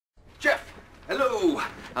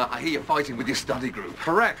I hear you're fighting with your study group.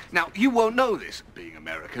 Correct. Now, you won't know this, being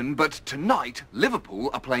American, but tonight, Liverpool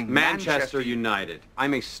are playing Manchester United.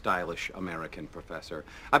 I'm a stylish American, Professor.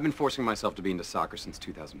 I've been forcing myself to be into soccer since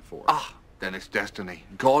 2004. Ah, then it's destiny.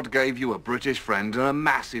 God gave you a British friend and a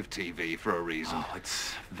massive TV for a reason. Oh,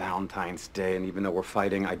 it's Valentine's Day, and even though we're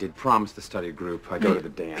fighting, I did promise the study group I'd go to the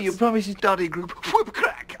dance. You promised the study group, whoop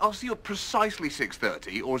crack! I'll see you at precisely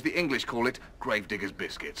 6:30, or as the English call it, Gravedigger's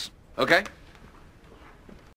Biscuits. Okay?